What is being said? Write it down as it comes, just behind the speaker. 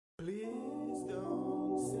Please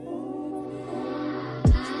don't say.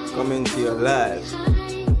 Coming to you live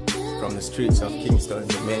from the streets of Kingston,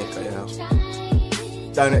 Jamaica, you know.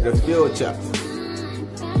 Down at the Future.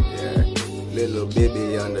 Yeah, little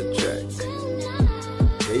baby on the track.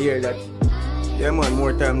 You hear that? Yeah man,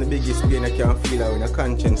 more time the biggest pain I can feel when a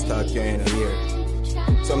conscience start going in here.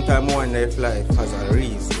 Sometimes one life has a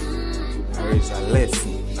reason. Or is a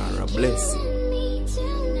lesson or a blessing.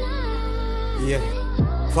 Yeah.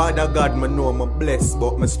 Father God, me know me blessed,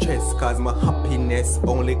 but me stress, cause my happiness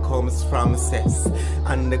only comes from cess.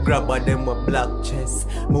 And the grabber them a black chest.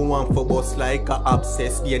 Me want for bust like a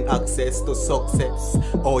obsess, gain access to success.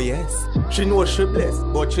 Oh yes, she know she blessed,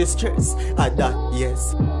 but she stress. At that,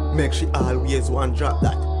 yes, make she always want drop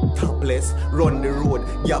that. Topless, run the road,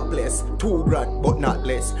 gapless, 2 grand, but not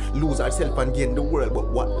less. Lose herself and gain the world, but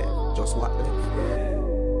what left? Just what left?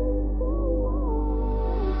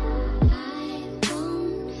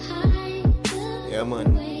 Yeah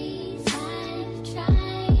man,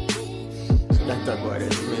 that's about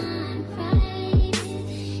it, man.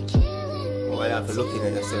 Well, you have to look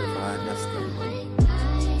at yourself and understand, man.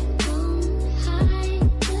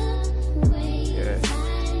 Yeah.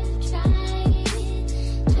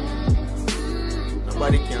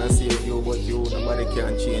 Nobody can save you but you, nobody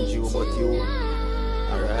can change you but you.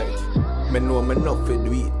 Alright, me know me not for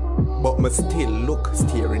do it, but me still look,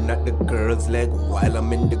 staring at the girl's leg while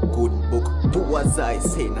I'm in the good book. Do as I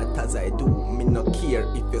say, not as I do. Me no care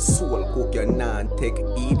if your soul cook, you nah take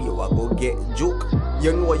heed, you a go get joke.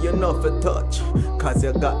 You know you not for touch, cause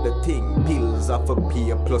you got the thing. Pills off a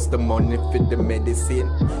pay plus the money for the medicine.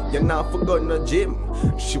 You not for go no gym,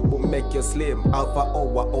 she will make you slim. Half an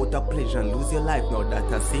hour out of pleasure and lose your life, now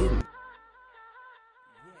that a sin.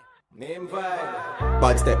 Name vibe.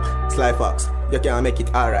 Bad step, sly fox. You can't make it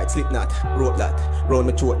alright. Slipknot, wrote that, round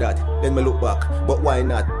me throat that. Then me look back, but why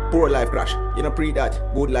not? Poor life crash, you know pre that.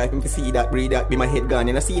 Good life, if you see that, breathe that. Be my head gone,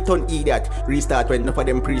 you know see it on eat that. Restart when enough of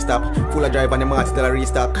them pre-stop. Full of drive and the marks till I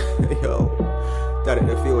restock. Yo, that is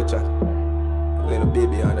the future. Little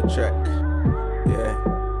baby on the track. Yeah.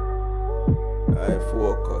 I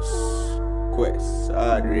focus. Quest,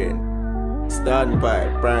 hard rain. Stand by,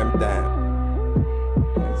 prime time.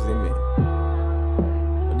 See me.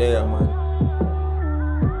 There, man.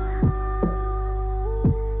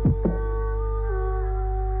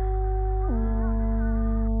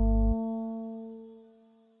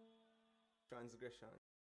 Transgressions.